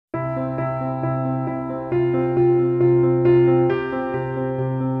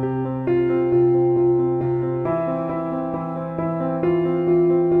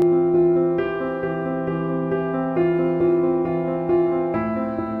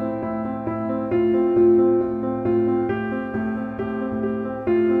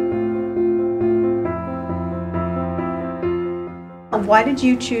Why did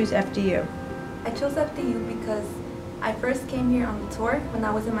you choose FDU? I chose FDU because I first came here on the tour when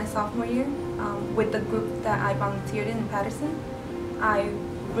I was in my sophomore year with the group that I volunteered in Patterson. I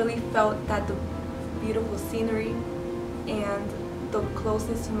really felt that the beautiful scenery and the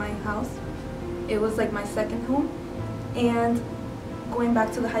closeness to my house, it was like my second home. And going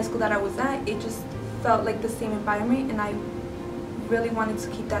back to the high school that I was at, it just felt like the same environment, and I really wanted to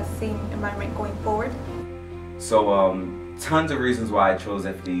keep that same environment going forward. So tons of reasons why I chose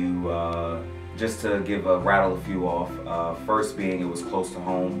FDU. Just to rattle a few off. First being it was close to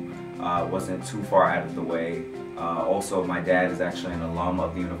home, wasn't too far out of the way. Also, my dad is actually an alum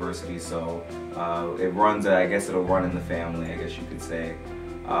of the university, so it runs, I guess it'll run in the family, I guess you could say.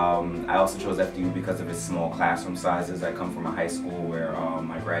 I also chose FDU because of its small classroom sizes. I come from a high school where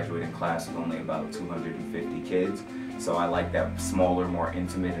my graduating class is only about 250 kids. So I like that smaller, more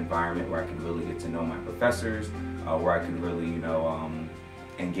intimate environment where I can really get to know my professors, where I can really,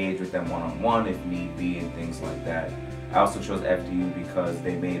 engage with them one-on-one if need be and things like that. I also chose FDU because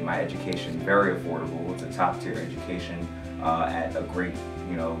they made my education very affordable. It's a top-tier education at a great,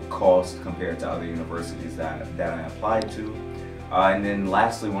 cost compared to other universities that I applied to. And then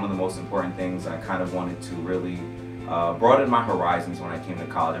lastly, one of the most important things, I kind of wanted to really broaden my horizons when I came to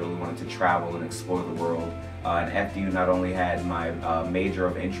college. I really wanted to travel and explore the world. And FDU not only had my major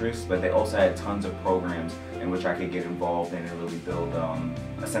of interest, but they also had tons of programs in which I could get involved in and really build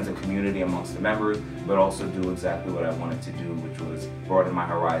a sense of community amongst the members, but also do exactly what I wanted to do, which was broaden my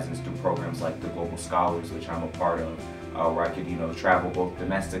horizons through programs like the Global Scholars, which I'm a part of, where I could, travel both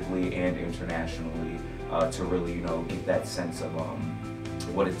domestically and internationally to really, get that sense of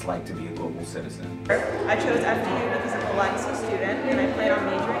what it's like to be a global citizen. I chose FDU because I'm a Latin student and I plan on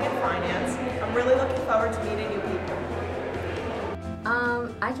majoring in finance. I'm really looking forward to meeting new people.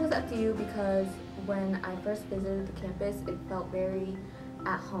 I chose FDU because when I first visited the campus, it felt very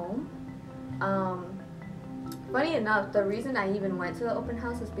at home. Funny enough, the reason I even went to the open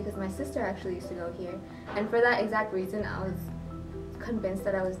house was because my sister actually used to go here. And for that exact reason, I was convinced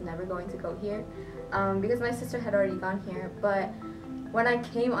that I was never going to go here because my sister had already gone here. But when I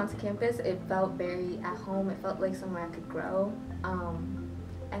came onto campus, it felt very at home. It felt like somewhere I could grow.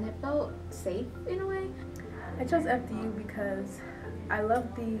 And it felt safe in a way. I chose FDU because I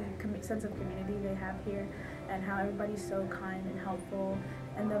love the sense of community they have here and how everybody's so kind and helpful,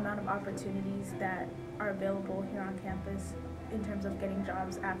 and the amount of opportunities that are available here on campus in terms of getting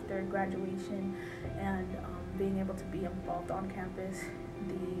jobs after graduation and being able to be involved on campus.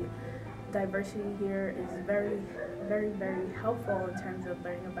 The diversity here is very, very, very helpful in terms of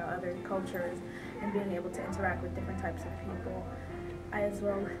learning about other cultures and being able to interact with different types of people. I as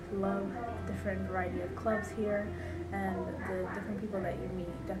well love the different variety of clubs here, and the different people that you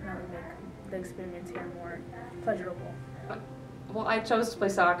meet definitely make the experience here more pleasurable. Well, I chose to play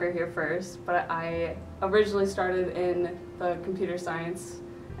soccer here first, but I originally started in the computer science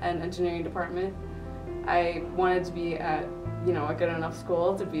and engineering department. I wanted to be at a good enough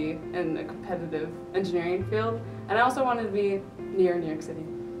school to be in a competitive engineering field, and I also wanted to be near New York City.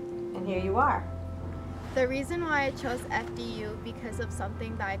 And here you are. The reason why I chose FDU because of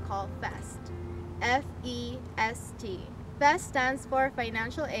something that I call FEST. F-E-S-T. FEST stands for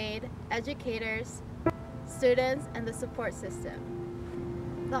Financial Aid, Educators, Students, and the Support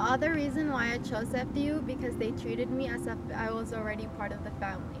System. The other reason why I chose FDU because they treated me as if I was already part of the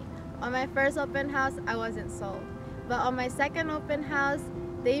family. On my first open house, I wasn't sold. But on my second open house,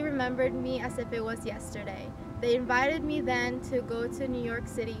 they remembered me as if it was yesterday. They invited me then to go to New York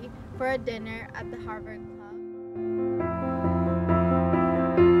City for a dinner at the Harvard Club.